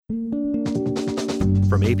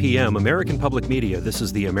From APM, American Public Media, this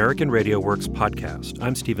is the American Radio Works podcast.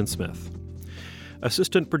 I'm Stephen Smith.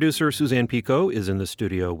 Assistant producer Suzanne Pico is in the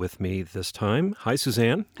studio with me this time. Hi,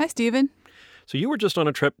 Suzanne. Hi, Stephen. So you were just on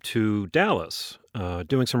a trip to Dallas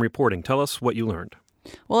doing some reporting. Tell us what you learned.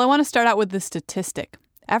 Well, I want to start out with this statistic.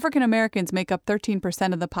 African Americans make up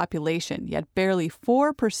 13% of the population, yet barely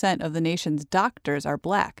 4% of the nation's doctors are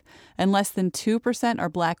black, and less than 2% are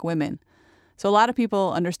black women. So a lot of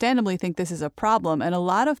people understandably think this is a problem, and a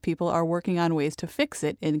lot of people are working on ways to fix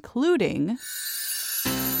it, including...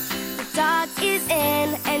 The dog is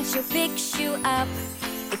in and she'll fix you up.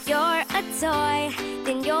 If you're a toy,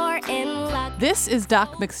 then you're in luck. This is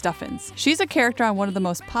Doc McStuffins. She's a character on one of the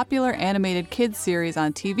most popular animated kids series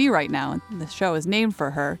on TV right now, and the show is named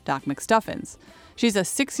for her, Doc McStuffins. She's a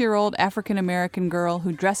 6-year-old African-American girl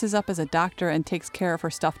who dresses up as a doctor and takes care of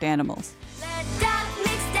her stuffed animals. Let Doc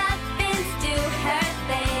McStuffins do her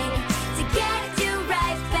thing to get you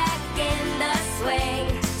right back in the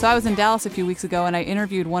swing. So I was in Dallas a few weeks ago, and I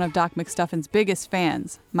interviewed one of Doc McStuffins' biggest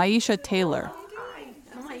fans, Maisha Taylor.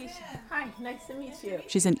 Hi, nice to meet you.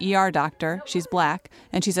 She's an ER doctor, she's black,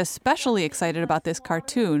 and she's especially excited about this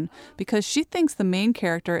cartoon because she thinks the main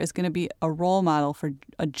character is going to be a role model for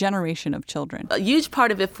a generation of children. A huge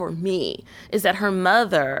part of it for me is that her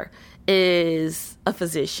mother is a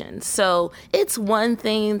physician. So it's one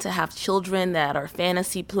thing to have children that are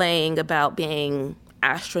fantasy playing about being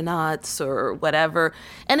astronauts or whatever.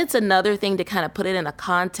 And it's another thing to kind of put it in a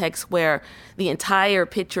context where the entire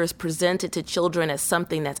picture is presented to children as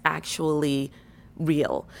something that's actually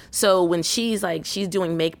real. So when she's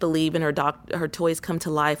doing make-believe and her toys come to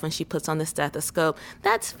life when she puts on the stethoscope,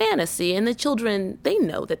 that's fantasy. And the children, they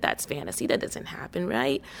know that that's fantasy. That doesn't happen,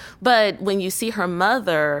 right? But when you see her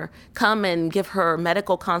mother come and give her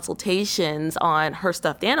medical consultations on her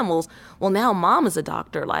stuffed animals, well, now mom is a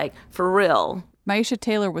doctor, like, for real. Maisha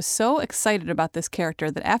Taylor was so excited about this character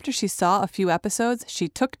that after she saw a few episodes, she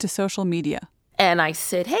took to social media. And I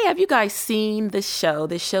said, hey, have you guys seen this show?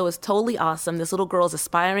 This show is totally awesome. This little girl is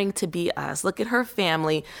aspiring to be us. Look at her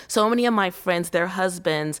family. So many of my friends, their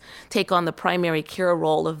husbands, take on the primary care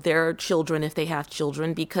role of their children if they have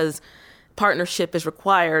children because partnership is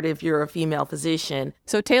required if you're a female physician.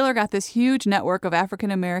 So Taylor got this huge network of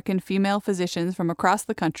African-American female physicians from across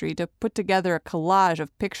the country to put together a collage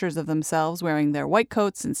of pictures of themselves wearing their white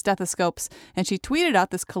coats and stethoscopes, and she tweeted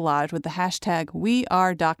out this collage with the hashtag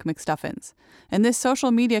 #WeAreDocMcStuffins. And this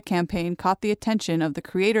social media campaign caught the attention of the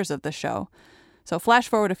creators of the show. So flash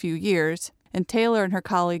forward a few years, and Taylor and her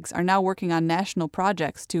colleagues are now working on national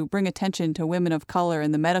projects to bring attention to women of color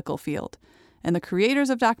in the medical field. And the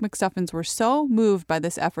creators of Doc McStuffins were so moved by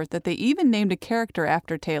this effort that they even named a character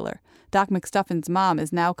after Taylor. Doc McStuffins' mom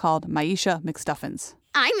is now called Maisha McStuffins.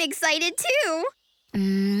 I'm excited too.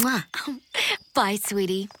 Mwah. Bye,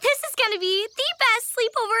 sweetie. This is going to be the best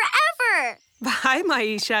sleepover ever. Bye,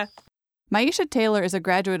 Maisha. Maisha Taylor is a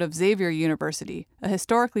graduate of Xavier University, a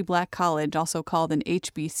historically black college also called an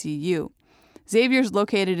HBCU. Xavier's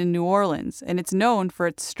located in New Orleans, and it's known for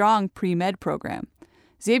its strong pre-med program.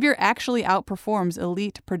 Xavier actually outperforms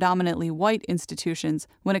elite, predominantly white institutions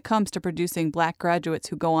when it comes to producing black graduates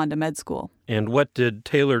who go on to med school. And what did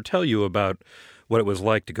Taylor tell you about what it was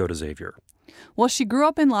like to go to Xavier? Well, she grew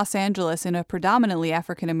up in Los Angeles in a predominantly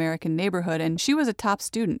African-American neighborhood, and she was a top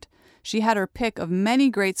student. She had her pick of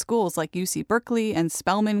many great schools like UC Berkeley and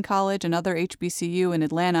Spelman College, another HBCU in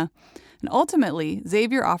Atlanta. And ultimately,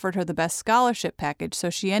 Xavier offered her the best scholarship package,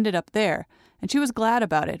 so she ended up there. And she was glad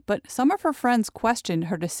about it, but some of her friends questioned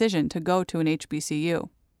her decision to go to an HBCU.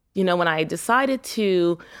 You know, when I decided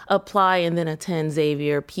to apply and then attend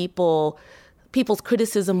Xavier, people's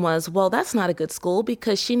criticism was, well, that's not a good school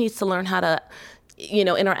because she needs to learn how to,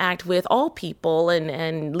 interact with all people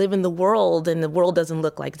and live in the world, and the world doesn't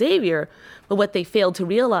look like Xavier. But what they failed to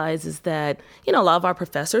realize is that, a lot of our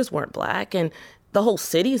professors weren't black, and the whole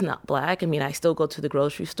city is not black. I mean, I still go to the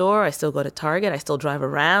grocery store. I still go to Target. I still drive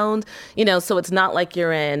around, so it's not like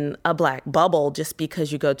you're in a black bubble just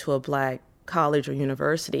because you go to a black college or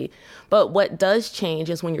university. But what does change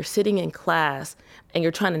is when you're sitting in class and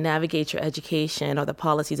you're trying to navigate your education or the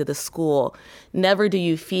policies of the school, never do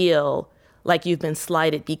you feel like you've been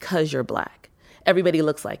slighted because you're black. Everybody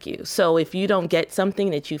looks like you. So if you don't get something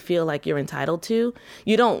that you feel like you're entitled to,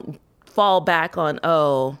 you don't fall back on,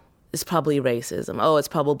 oh, it's probably racism. Oh, it's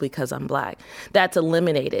probably because I'm black. That's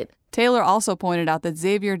eliminated. Taylor also pointed out that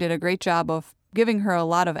Xavier did a great job of giving her a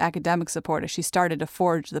lot of academic support as she started to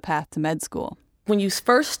forge the path to med school. When you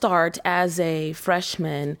first start as a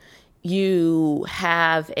freshman, you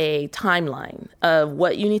have a timeline of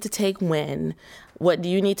what you need to take when, what do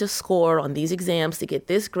you need to score on these exams to get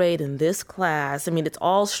this grade in this class? I mean, it's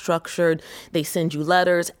all structured. They send you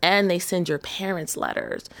letters and they send your parents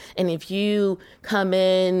letters. And if you come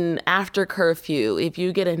in after curfew, if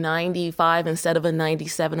you get a 95 instead of a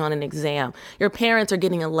 97 on an exam, your parents are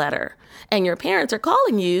getting a letter. And your parents are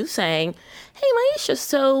calling you saying, hey, Maisha,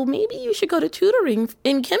 so maybe you should go to tutoring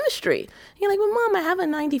in chemistry. And you're like, well, Mom, I have a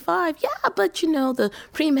 95. Yeah, but the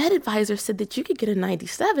pre-med advisor said that you could get a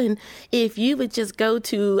 97 if you would just go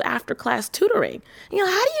to after-class tutoring. How do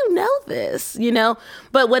you know this?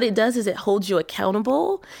 But what it does is it holds you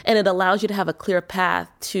accountable, and it allows you to have a clear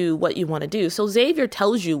path to what you want to do. So Xavier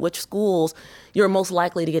tells you which schools you're most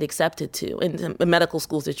likely to get accepted to, and the medical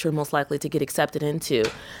schools that you're most likely to get accepted into.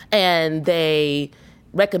 And they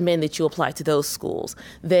recommend that you apply to those schools.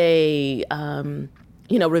 They,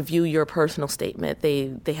 review your personal statement.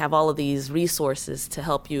 They have all of these resources to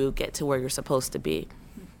help you get to where you're supposed to be.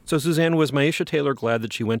 So, Suzanne, was Maisha Taylor glad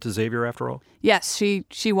that she went to Xavier after all? Yes,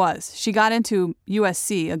 she was. She got into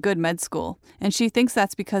USC, a good med school, and she thinks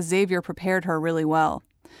that's because Xavier prepared her really well.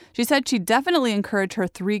 She said she definitely encouraged her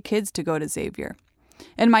 3 kids to go to Xavier.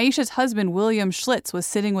 And Maisha's husband, William Schlitz, was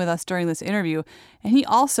sitting with us during this interview, and he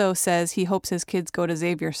also says he hopes his kids go to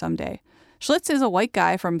Xavier someday. Schlitz is a white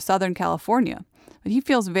guy from Southern California, but he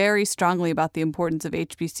feels very strongly about the importance of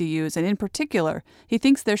HBCUs, and in particular, he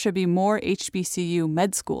thinks there should be more HBCU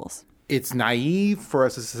med schools. It's naive for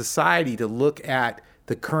us as a society to look at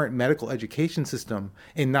the current medical education system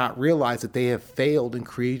and not realize that they have failed in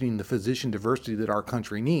creating the physician diversity that our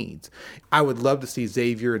country needs. I would love to see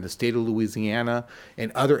Xavier in the state of Louisiana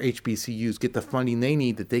and other HBCUs get the funding they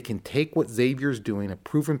need, that they can take what Xavier's doing, a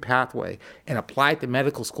proven pathway, and apply it to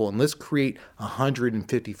medical school. And let's create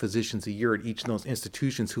 150 physicians a year at each of those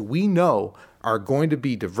institutions who we know are going to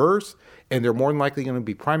be diverse, and they're more than likely going to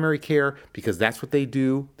be primary care because that's what they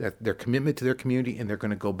do, that their commitment to their community, and they're going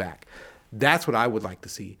to go back. That's what I would like to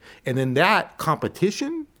see. And then that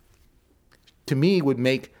competition, to me, would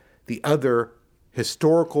make the other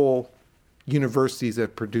historical universities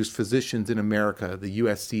that produce physicians in America, the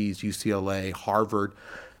USCs, UCLA, Harvard,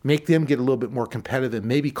 make them get a little bit more competitive and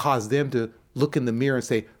maybe cause them to look in the mirror and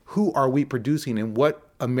say, who are we producing and what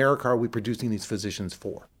America are we producing these physicians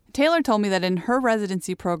for? Taylor told me that in her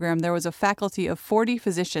residency program, there was a faculty of 40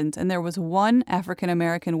 physicians, and there was one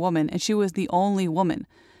African-American woman, and she was the only woman.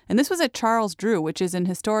 And this was at Charles Drew, which is an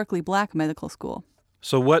historically black medical school.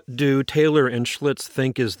 So what do Taylor and Schlitz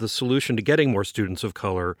think is the solution to getting more students of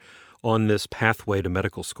color on this pathway to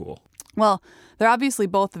medical school? Well, they're obviously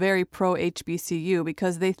both very pro-HBCU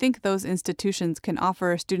because they think those institutions can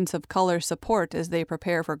offer students of color support as they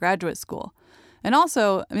prepare for graduate school. And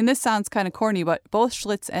also, this sounds kind of corny, but both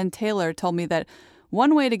Schlitz and Taylor told me that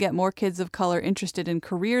one way to get more kids of color interested in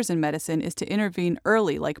careers in medicine is to intervene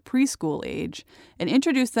early, like preschool age, and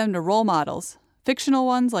introduce them to role models, fictional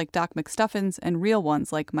ones like Doc McStuffins and real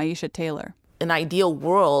ones like Maisha Taylor. In an ideal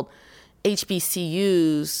world,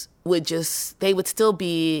 HBCUs would still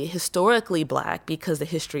be historically black because the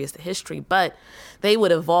history is the history, but they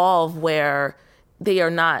would evolve where they are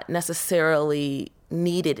not necessarily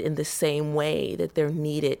needed in the same way that they're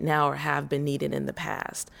needed now or have been needed in the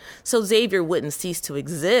past. So Xavier wouldn't cease to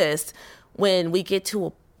exist when we get to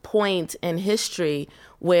a point in history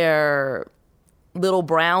where little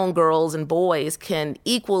brown girls and boys can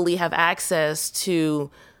equally have access to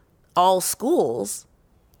all schools.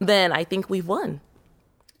 Then I think we've won.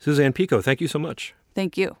 Suzanne Pico, thank you so much.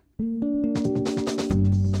 Thank you.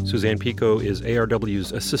 Suzanne Pico is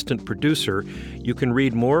ARW's assistant producer. You can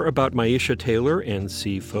read more about Maisha Taylor and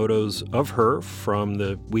see photos of her from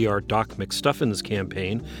the We Are Doc McStuffins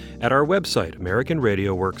campaign at our website,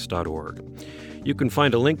 AmericanRadioWorks.org. You can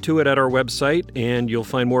find a link to it at our website, and you'll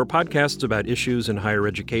find more podcasts about issues in higher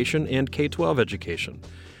education and K-12 education.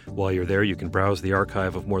 While you're there, you can browse the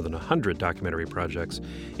archive of more than 100 documentary projects.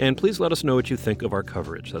 And please let us know what you think of our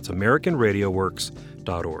coverage. That's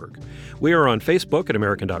AmericanRadioWorks.org. We are on Facebook at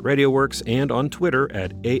American.RadioWorks and on Twitter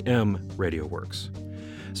at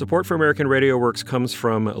AMRadioWorks. Support for American Radio Works comes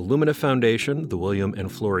from Illumina Foundation, the William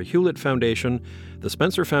and Flora Hewlett Foundation, the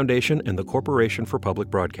Spencer Foundation, and the Corporation for Public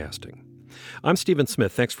Broadcasting. I'm Stephen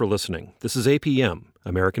Smith. Thanks for listening. This is APM,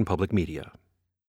 American Public Media.